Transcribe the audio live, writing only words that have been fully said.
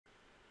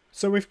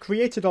So we've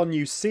created our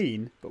new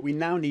scene, but we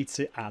now need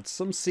to add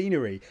some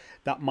scenery.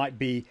 That might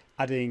be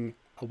adding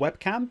a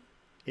webcam.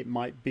 It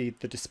might be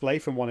the display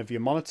from one of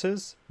your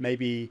monitors,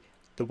 maybe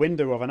the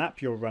window of an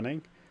app you're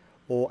running,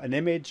 or an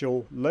image,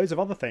 or loads of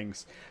other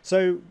things.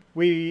 So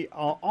we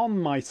are on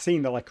my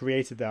scene that I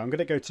created there. I'm going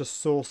to go to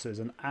sources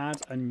and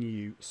add a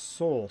new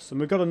source. And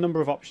we've got a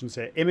number of options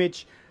here.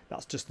 Image,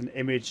 that's just an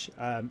image.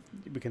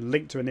 We can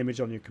link to an image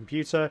on your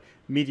computer.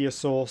 Media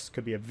source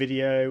could be a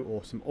video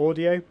or some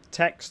audio.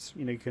 Text,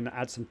 you can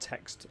add some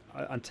text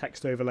and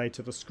text overlay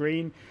to the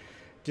screen.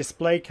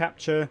 Display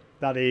capture,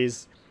 that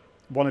is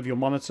one of your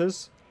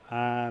monitors.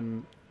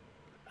 And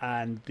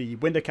the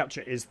window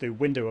capture is the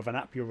window of an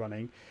app you're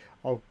running.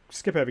 I'll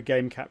skip over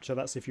game capture,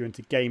 that's if you're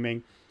into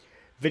gaming.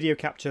 Video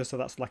capture, so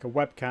that's like a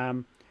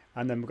webcam.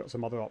 And then we've got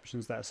some other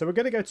options there. So we're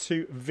going to go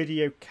to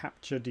video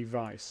capture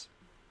device.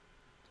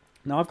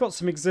 Now I've got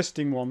some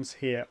existing ones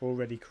here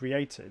already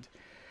created,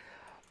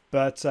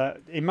 but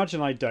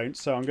imagine I don't,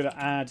 so I'm going to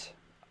add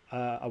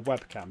a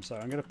webcam. So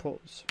I'm going to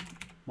put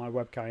my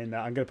webcam in there.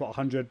 I'm going to put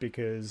 100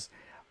 because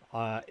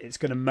it's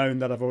going to moan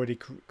that I've already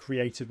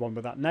created one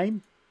with that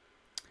name.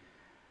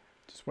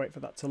 Just wait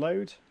for that to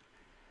load.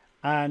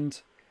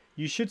 And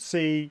you should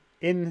see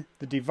in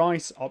the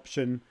device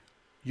option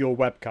your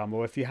webcam,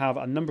 or if you have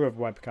a number of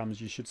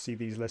webcams, you should see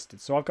these listed.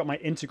 So I've got my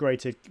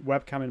integrated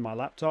webcam in my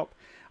laptop,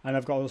 and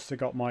I've also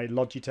got my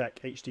Logitech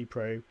HD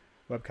Pro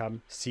webcam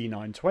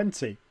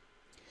C920.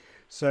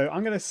 So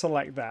I'm going to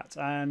select that,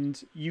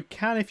 and you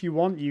can, if you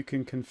want, you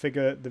can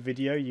configure the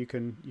video. You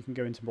can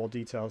go into more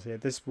details here.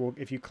 This will,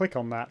 if you click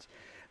on that,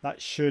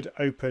 that should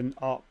open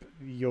up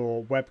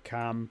your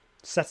webcam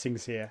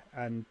settings here,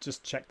 and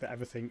just check that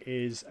everything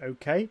is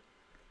okay.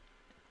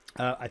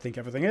 I think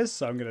everything is,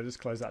 so I'm going to just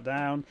close that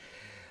down.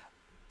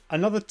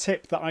 Another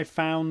tip that I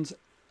found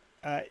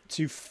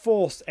to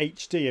force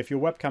HD, if your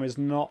webcam is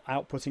not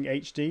outputting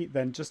HD,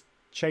 then just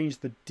change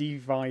the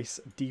device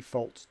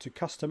default to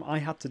custom. I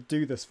had to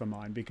do this for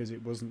mine because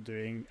it wasn't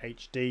doing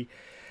HD,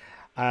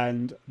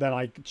 and then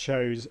I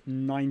chose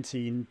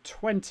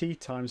 1920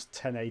 times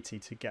 1080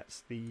 to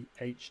get the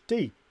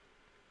HD.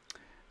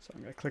 So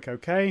I'm going to click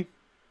OK.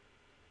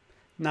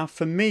 Now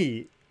for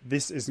me,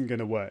 this isn't going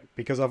to work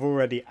because I've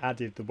already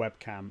added the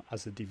webcam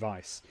as a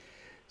device.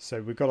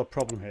 So we've got a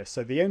problem here.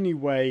 So the only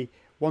way,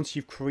 once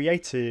you've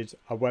created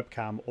a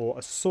webcam or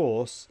a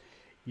source,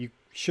 you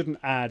shouldn't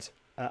add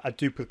a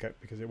duplicate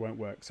because it won't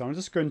work. So I'm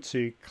just going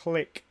to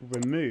click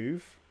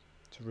remove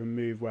to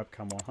remove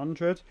webcam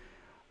 100.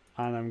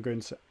 And I'm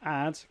going to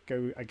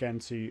go again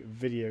to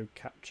video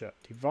capture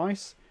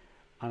device.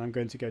 And I'm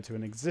going to go to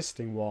an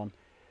existing one.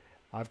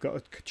 I've got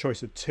a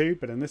choice of 2,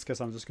 but in this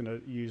case, I'm just going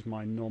to use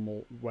my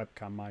normal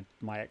webcam,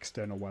 my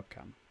external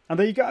webcam. And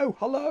there you go.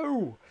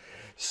 Hello.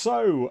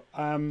 So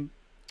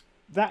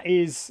that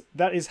is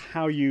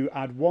how you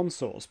add one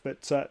source.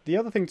 But the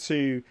other thing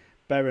to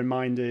bear in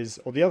mind is,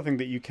 or the other thing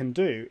that you can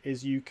do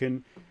is you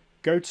can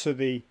go to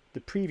the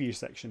preview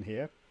section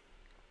here,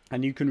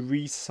 and you can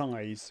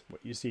resize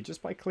what you see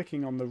just by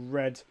clicking on the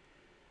red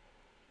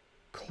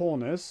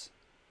corners.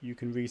 You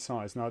can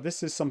resize. Now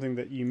this is something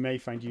that you may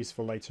find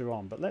useful later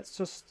on, but let's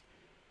just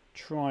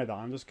try that.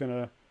 I'm just going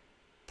to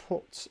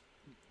put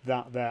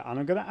that there, and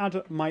I'm going to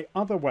add my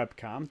other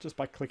webcam just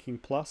by clicking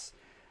plus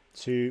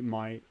to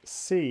my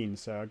scene.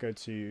 So I go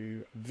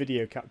to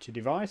video capture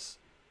device,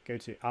 go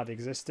to add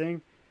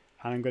existing,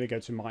 and I'm going to go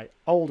to my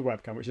old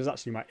webcam, which is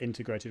actually my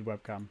integrated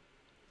webcam.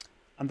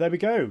 And there we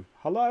go.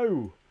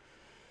 Hello.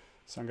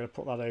 So I'm going to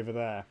put that over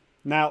there.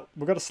 Now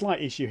we've got a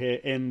slight issue here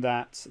in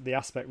that the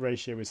aspect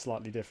ratio is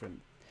slightly different.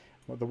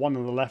 Well, the one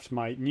on the left,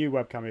 my new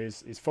webcam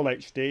is full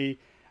HD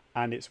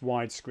and it's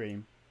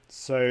widescreen.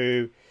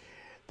 So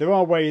there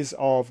are ways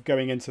of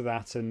going into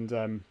that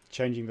and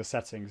changing the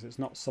settings. It's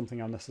not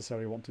something I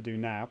necessarily want to do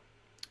now,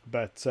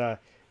 but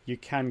you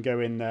can go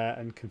in there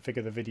and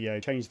configure the video,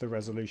 change the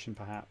resolution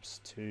perhaps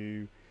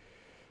to,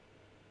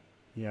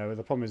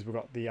 the problem is we've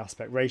got the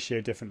aspect ratio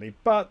differently,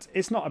 but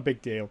it's not a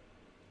big deal.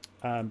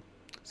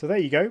 So there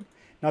you go.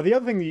 Now the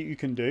other thing that you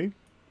can do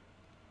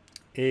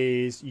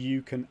is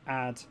you can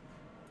add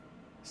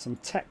some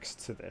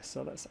text to this.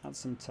 So let's add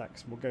some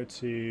text. We'll go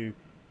to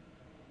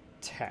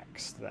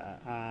text there,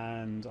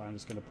 and I'm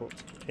just going to put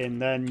in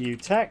there new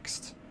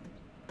text,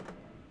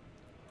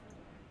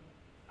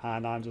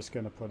 and I'm just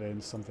going to put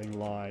in something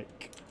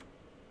like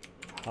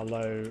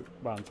hello.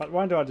 Well, in fact,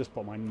 why do I just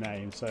put my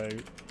name? So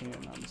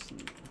Ian Anderson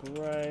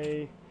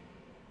Gray.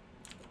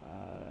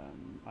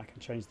 I can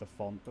change the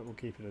font, but we'll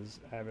keep it as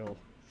Arial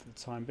for the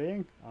time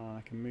being.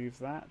 I can move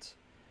that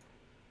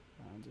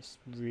and just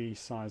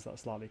resize that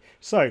slightly.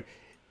 So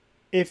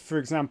if, for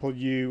example,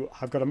 you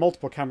have got a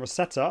multiple camera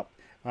setup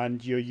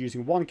and you're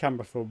using one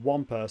camera for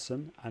one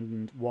person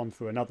and one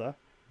for another,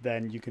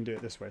 then you can do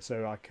it this way.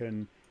 So I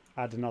can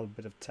add another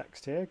bit of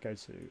text here,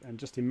 and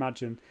just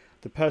imagine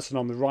the person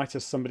on the right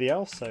is somebody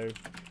else. So I'm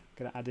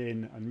going to add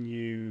in a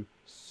new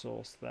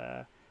source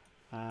there,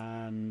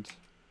 and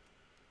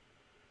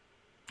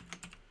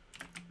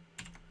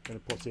I'm going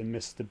to put in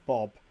Mr.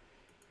 Bob,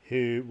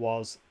 who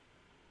was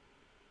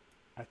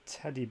a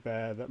teddy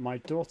bear that my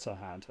daughter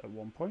had at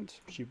one point.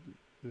 There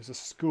was a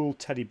school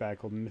teddy bear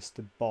called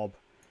Mr. Bob.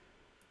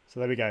 So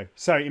there we go.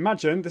 So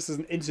imagine this is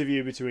an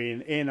interview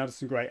between Ian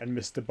Addison Gray and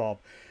Mr. Bob.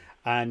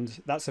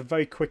 And that's a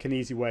very quick and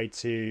easy way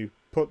to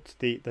put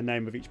the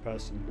name of each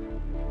person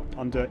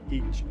under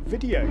each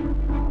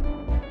video.